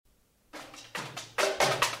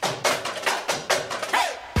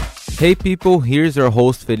Hey people, here's your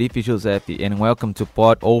host Felipe Giuseppe and welcome to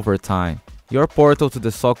PodOvertime, your portal to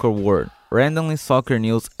the soccer world, randomly soccer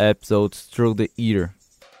news episodes through the ear.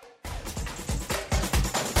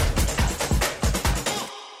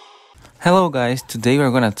 Hello guys, today we're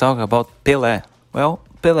gonna talk about Pelé. Well,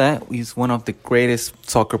 Pelé is one of the greatest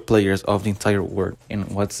soccer players of the entire world, and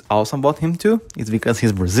what's awesome about him too is because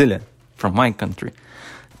he's Brazilian, from my country.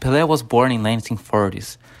 Pelé was born in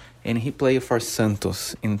 1940s, and he played for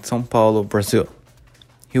Santos in São Paulo, Brazil.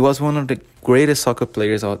 He was one of the greatest soccer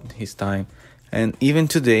players of his time, and even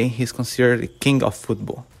today he's considered the king of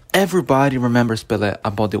football. Everybody remembers Pelé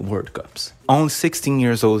about the World Cups. Only 16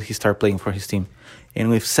 years old he started playing for his team,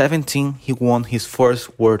 and with 17 he won his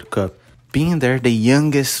first World Cup, being there the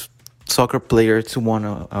youngest soccer player to win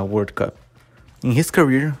a World Cup. In his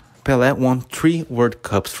career, Pelé won 3 World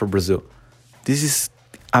Cups for Brazil. This is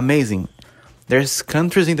amazing. There's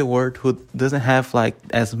countries in the world who doesn't have like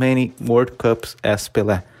as many World Cups as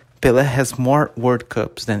Pelé. Pelé has more World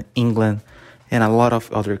Cups than England and a lot of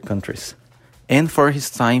other countries. And for his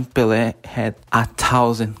time, Pelé had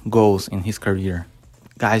 1,000 goals in his career.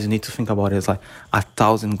 Guys, you need to think about it. It's like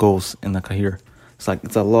 1,000 goals in a career.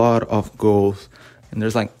 It's a lot of goals. And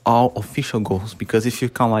there's like all official goals, because if you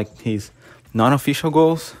count like his non-official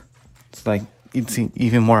goals, it's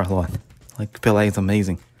even more a lot. Like Pelé is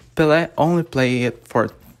amazing. Pelé only played for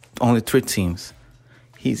only 3 teams.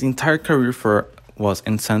 His entire career was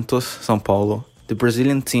in Santos, São Paulo, the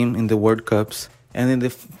Brazilian team in the World Cups, and in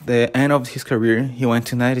the end of his career, he went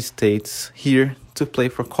to the United States here to play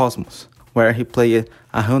for Cosmos, where he played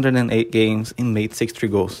 108 games and made 63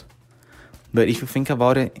 goals. But if you think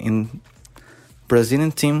about it, in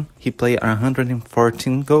Brazilian team, he played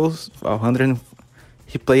 114 goals,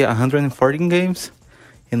 he played 114 games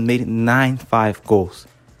and made 95 goals.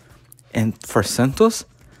 And for Santos,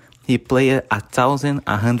 he played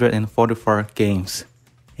 1,144 games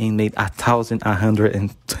and made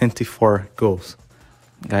 1,124 goals.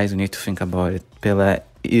 Guys, you need to think about it. Pelé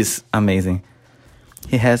is amazing.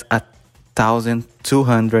 He has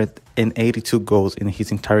 1,282 goals in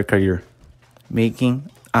his entire career, making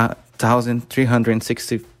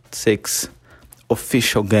 1,366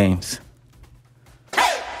 official games.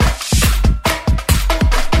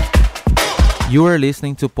 You are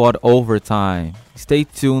listening to PodOvertime. Stay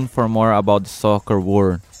tuned for more about the soccer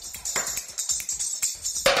world.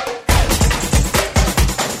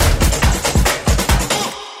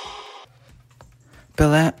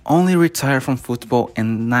 Pelé only retired from football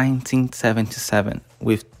in 1977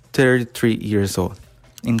 with 33 years old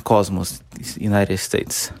in Cosmos, United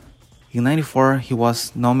States. In 1994, he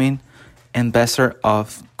was nominated Ambassador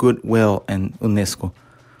of Goodwill in UNESCO.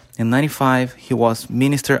 In 1995, he was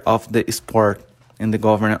Minister of the Sport in the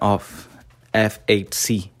government of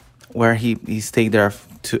FHC, where he stayed there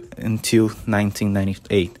until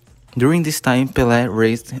 1998. During this time, Pelé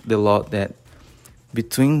raised the law that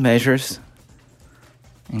between measures,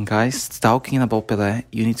 and guys, talking about Pelé,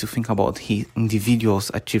 you need to think about his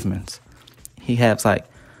individual's achievements. He has like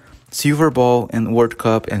silver ball and World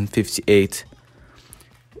Cup in 58,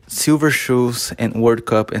 silver shoes and World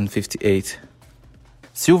Cup in 58,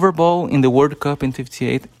 silver ball in the World Cup in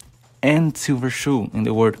 58, and silver shoe in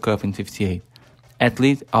the World Cup in 58.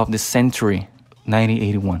 Athlete of the Century,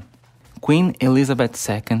 1981. Queen Elizabeth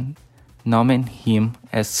II nominated him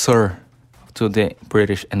as Sir to the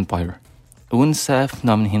British Empire. UNICEF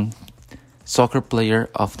nominated him Soccer Player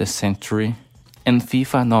of the Century, and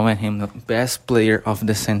FIFA nominated him the Best Player of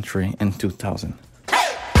the Century in 2000.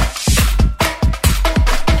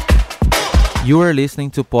 You are listening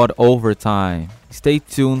to PodOvertime. Stay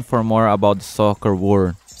tuned for more about the soccer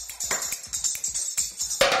world.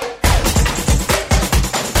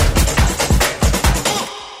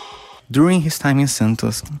 During his time in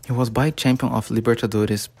Santos, he was vice-champion of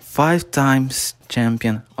Libertadores, 5 times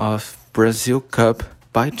champion of Brazil Cup,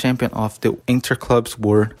 vice-champion of the Interclubs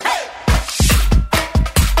World.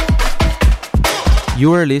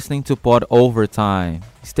 You are listening to PodOvertime.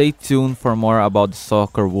 Stay tuned for more about the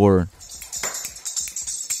soccer world.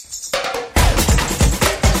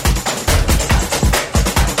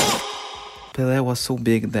 Pelé was so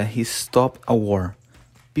big that he stopped a war.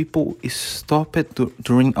 People stopped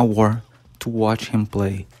during a war to watch him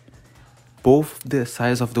play. Both the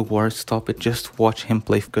sides of the war stopped just to watch him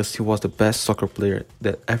play because he was the best soccer player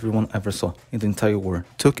that everyone ever saw in the entire world.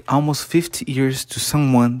 It took almost 50 years to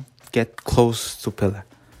someone get close to Pelé.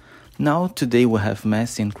 Now today we have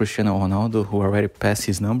Messi and Cristiano Ronaldo who already passed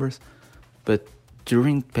his numbers, but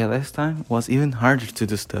during Pelé's time was even harder to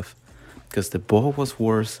do stuff because the ball was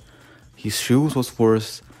worse, his shoes was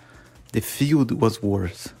worse, the field was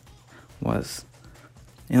worse.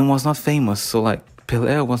 and was not famous. So like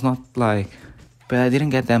Pelé was not like Pelé didn't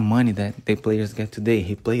get that money that the players get today.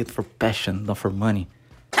 He played for passion, not for money.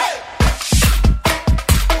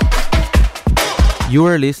 You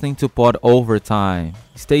are listening to PodOvertime.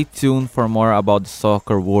 Stay tuned for more about the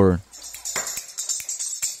soccer world.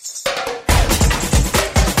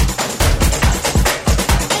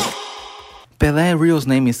 Pelé's real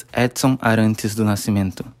name is Edson Arantes do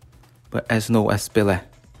Nascimento, but as known as Pelé.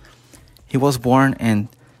 He was born in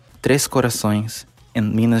Três Corações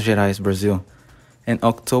in Minas Gerais, Brazil, in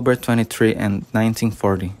October 23 and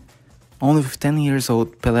 1940. Only with 10 years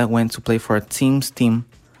old, Pelé went to play for a team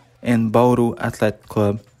in Bauru Athletic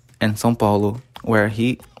Club in São Paulo, where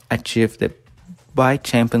he achieved the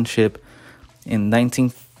bi-championship in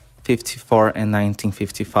 1954 and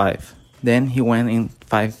 1955. Then he went in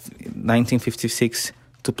 1956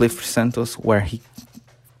 to play for Santos, where he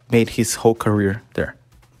made his whole career there.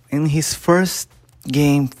 In his first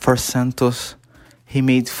game for Santos, he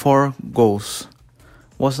made 4 goals.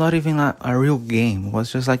 Was not even a real game, it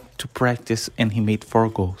was just like to practice, and he made 4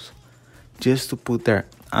 goals. Just to put there,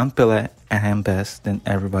 I'm Pelé and I'm best than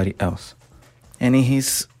everybody else. And in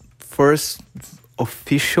his first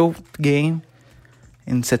official game,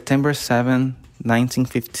 in September 7,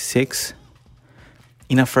 1956,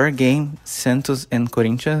 in a fair game, Santos and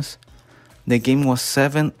Corinthians, the game was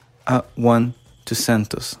 7-1 to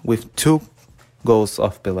Santos, with 2 goals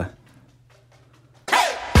of Pelé.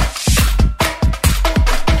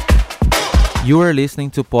 You are listening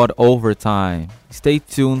to PodOvertime. Stay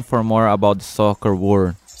tuned for more about the soccer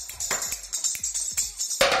world.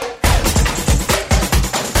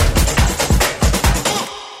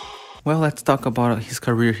 Well, let's talk about his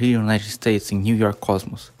career here in the United States in New York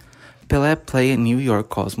Cosmos. Pelé played in New York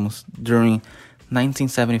Cosmos during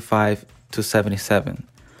 1975 to 77.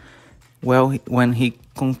 Well, when he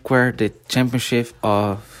conquered the championship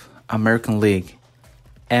of American League,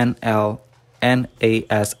 NASL.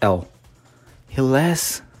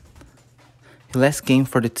 His last game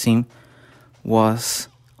for the team was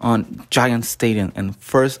on Giant Stadium in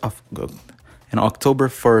October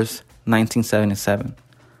 1st, 1977,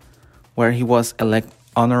 where he was elected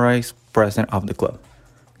honorary president of the club.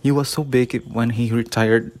 He was so big when he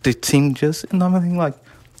retired, the team just normally like,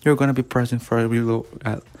 you're gonna be president for a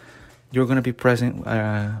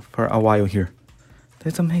for a while here.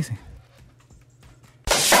 That's amazing.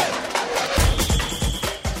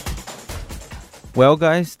 Well,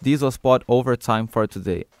 guys, this was PodOvertime for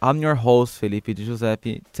today. I'm your host, Felipe Di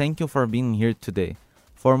Giuseppe. Thank you for being here today.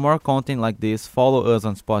 For more content like this, follow us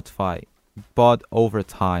on Spotify,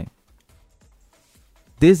 PodOvertime.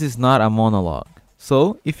 This is not a monologue.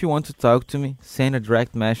 So, if you want to talk to me, send a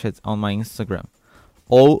direct message on my Instagram,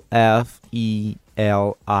 OFELIPPEG,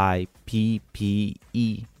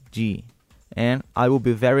 and I will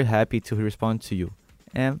be very happy to respond to you.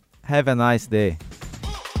 And have a nice day.